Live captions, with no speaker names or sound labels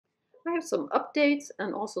I have some updates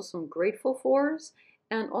and also some grateful fors,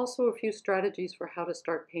 and also a few strategies for how to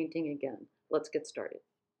start painting again. Let's get started.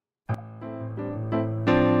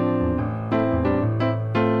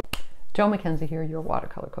 Joe Mackenzie here, your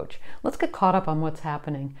watercolor coach. Let's get caught up on what's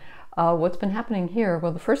happening. What's been happening here,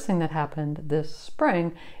 well, the first thing that happened this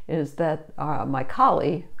spring is that my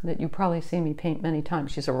collie, that you probably see me paint many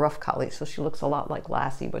times, she's a rough collie, so she looks a lot like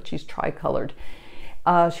Lassie, but she's tricolored.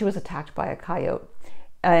 She was attacked by a coyote.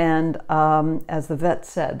 And as the vet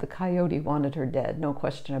said, the coyote wanted her dead, no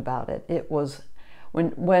question about it. It was,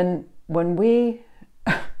 when we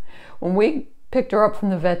when we picked her up from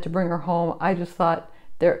the vet to bring her home, I just thought,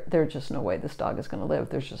 there's just no way this dog is going to live.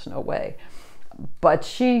 There's just no way. But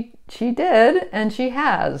she did, and she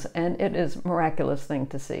has, and it is a miraculous thing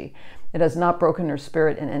to see. It has not broken her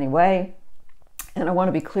spirit in any way. And I want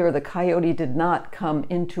to be clear, the coyote did not come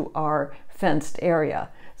into our fenced area.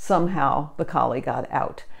 Somehow the collie got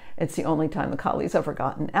out. It's the only time the collie's ever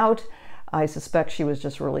gotten out. I suspect she was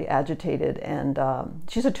just really agitated, and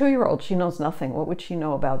she's a 2-year-old. She knows nothing. What would she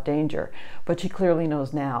know about danger? But she clearly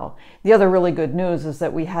knows now. The other really good news is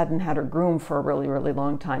that we hadn't had her groomed for a really, really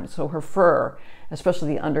long time. So her fur,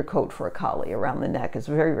 especially the undercoat for a collie around the neck, is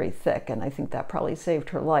very, very thick, and I think that probably saved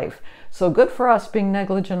her life. So good for us being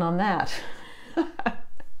negligent on that.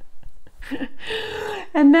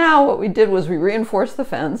 And now what we did was we reinforced the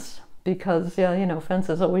fence because, yeah, you know,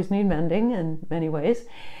 fences always need mending in many ways.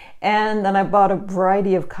 And then I bought a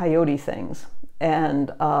variety of coyote things,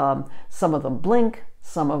 and some of them blink,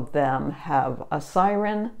 some of them have a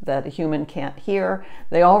siren that a human can't hear.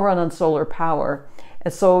 They all run on solar power,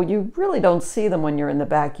 and so you really don't see them when you're in the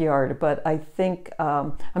backyard. But I think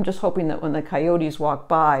I'm just hoping that when the coyotes walk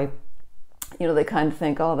by, you know, they kind of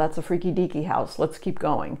think, oh, that's a freaky deaky house, let's keep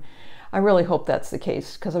going. I really hope that's the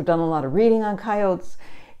case, because I've done a lot of reading on coyotes,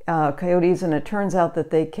 and it turns out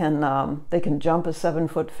that they can jump a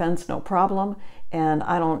 7-foot fence no problem, and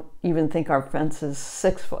I don't even think our fence is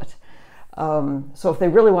 6 foot. So if they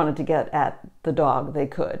really wanted to get at the dog, they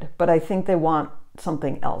could, but I think they want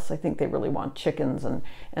something else. I think they really want chickens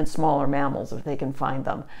and smaller mammals if they can find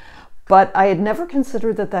them. But I had never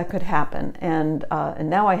considered that that could happen, and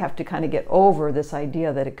now I have to kind of get over this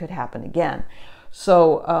idea that it could happen again.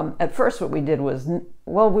 So at first what we did was,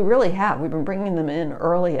 well, we've been bringing them in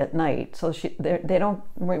early at night, so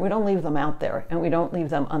we don't leave them out there, and we don't leave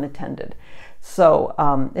them unattended. So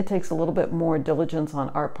it takes a little bit more diligence on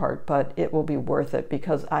our part, but it will be worth it,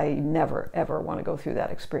 because I never ever want to go through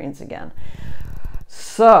that experience again.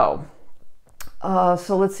 So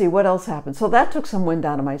let's see what else happened. So that took some wind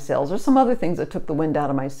out of my sails. There's some other things that took the wind out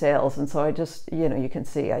of my sails, and so I just, you know, you can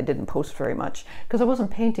see I didn't post very much because I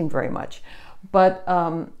wasn't painting very much. But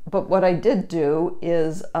what I did do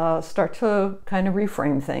is start to kind of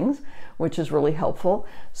reframe things, which is really helpful.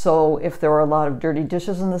 So if there were a lot of dirty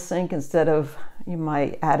dishes in the sink, instead of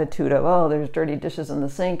my attitude of, oh, there's dirty dishes in the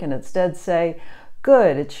sink, and instead say,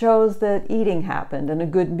 good, it shows that eating happened and a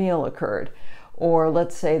good meal occurred. Or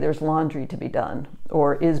let's say there's laundry to be done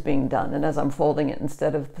or is being done, and as I'm folding it,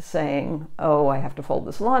 instead of saying, oh, I have to fold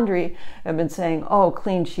this laundry, I've been saying, oh,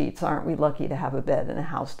 clean sheets, aren't we lucky to have a bed and a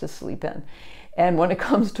house to sleep in? And when it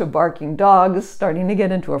comes to barking dogs, starting to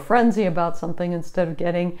get into a frenzy about something, instead of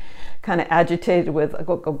getting kind of agitated with,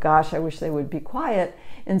 oh gosh, I wish they would be quiet,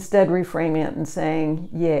 instead reframing it and saying,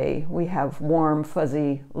 yay, we have warm,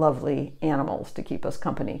 fuzzy, lovely animals to keep us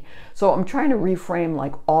company. So I'm trying to reframe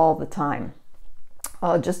like all the time.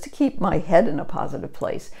 Just to keep my head in a positive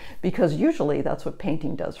place, because usually that's what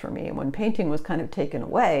painting does for me. And when painting was kind of taken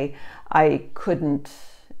away, I couldn't,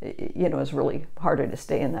 you know, it was really harder to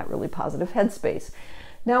stay in that really positive headspace.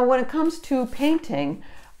 Now, when it comes to painting,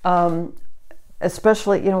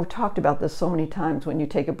 especially, you know, we've talked about this so many times when you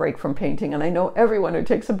take a break from painting, and I know everyone who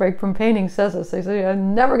takes a break from painting says this. They say,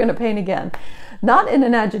 I'm never going to paint again. Not in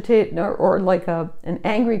an agitated or like an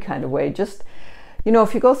angry kind of way, just, you know,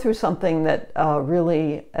 if you go through something that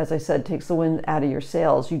really, as I said, takes the wind out of your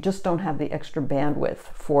sails, you just don't have the extra bandwidth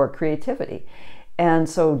for creativity. And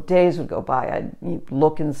so days would go by. I'd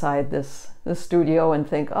look inside this studio and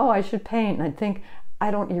think, oh, I should paint. And I'd think,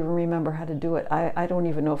 I don't even remember how to do it. I don't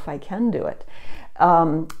even know if I can do it.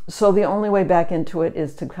 So the only way back into it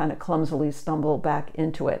is to kind of clumsily stumble back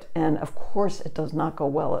into it. And of course, it does not go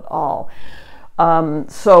well at all.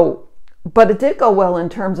 But it did go well in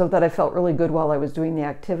terms of that I felt really good while I was doing the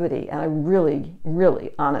activity. And I really,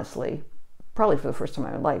 really, honestly, probably for the first time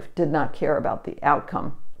in my life, did not care about the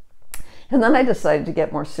outcome. And then I decided to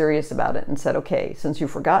get more serious about it and said, okay, since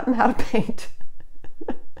you've forgotten how to paint,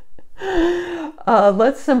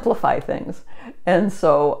 let's simplify things. And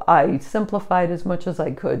so I simplified as much as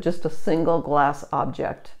I could, just a single glass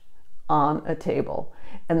object on a table,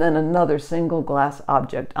 and then another single glass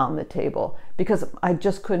object on the table, because I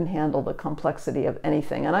just couldn't handle the complexity of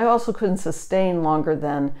anything. And I also couldn't sustain longer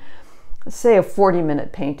than, say, a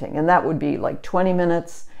 40-minute painting, and that would be like 20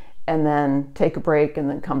 minutes and then take a break and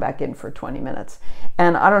then come back in for 20 minutes.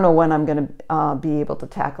 And I don't know when I'm going to be able to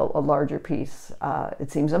tackle a larger piece.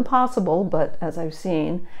 It seems impossible, but as I've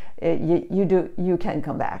seen, you can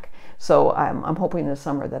come back. So I'm hoping this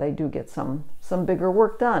summer that I do get some bigger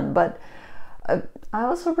work done. But I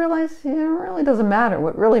also realize it really doesn't matter.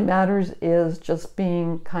 What really matters is just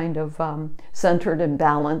being kind of centered and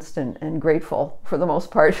balanced and grateful for the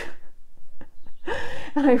most part.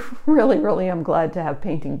 And I really am glad to have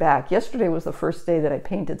painting back. Yesterday was the first day that I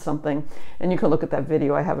painted something, and you can look at that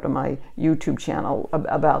video. I have it on my YouTube channel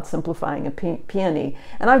about simplifying a peony.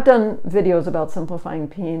 And I've done videos about simplifying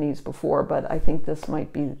peonies before, but I think this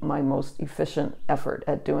might be my most efficient effort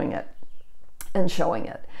at doing it and showing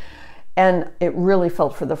it. And it really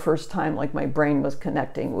felt for the first time like my brain was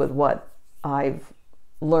connecting with what I've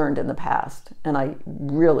learned in the past. And I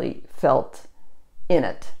really felt in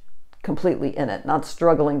it. Completely in it, not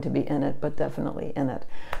struggling to be in it, but definitely in it.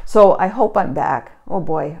 So I hope I'm back. Oh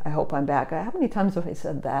boy, I hope I'm back. How many times have I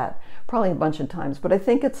said that? Probably a bunch of times, but I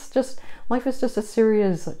think it's just, life is just a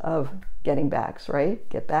series of getting backs, right?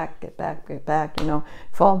 Get back, get back, get back, you know,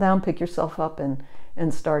 fall down, pick yourself up and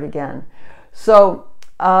start again. So,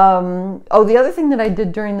 oh, the other thing that I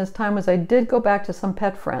did during this time was I did go back to some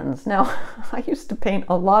pet friends. Now, I used to paint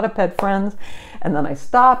a lot of pet friends and then I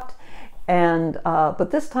stopped. And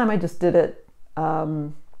but this time I just did it.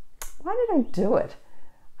 Why did I do it?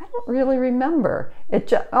 I don't really remember.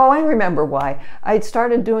 Oh, I remember why. I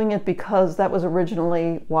started doing it because that was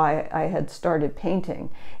originally why I had started painting.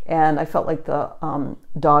 And I felt like the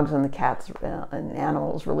dogs and the cats and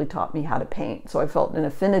animals really taught me how to paint. So I felt an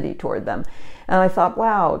affinity toward them. And I thought,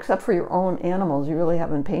 wow, except for your own animals, you really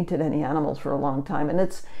haven't painted any animals for a long time. And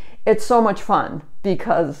it's so much fun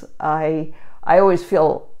because I always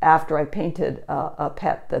feel after I painted a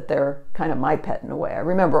pet that they're kind of my pet in a way. I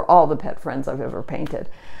remember all the pet friends I've ever painted.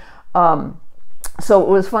 So it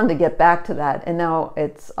was fun to get back to that. And now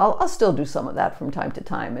I'll still do some of that from time to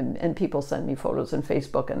time. And people send me photos on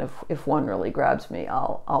Facebook. And if one really grabs me,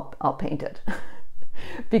 I'll paint it.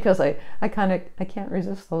 Because I can't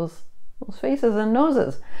resist those faces and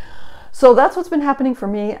noses. So that's what's been happening for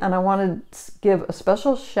me, and I want to give a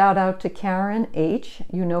special shout out to Karen H.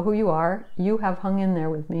 You know who you are. You have hung in there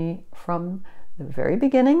with me from the very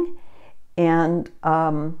beginning, and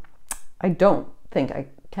I don't think I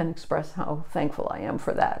can express how thankful I am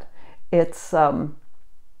for that. It's, yeah,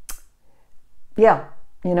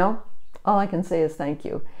 you know, all I can say is thank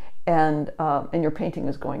you. And your painting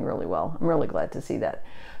is going really well. I'm really glad to see that.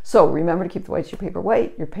 So remember to keep the white sheet paper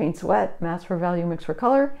white, your paint's wet, mass for value, mix for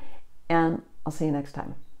color, and I'll see you next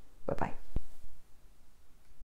time. Bye-bye.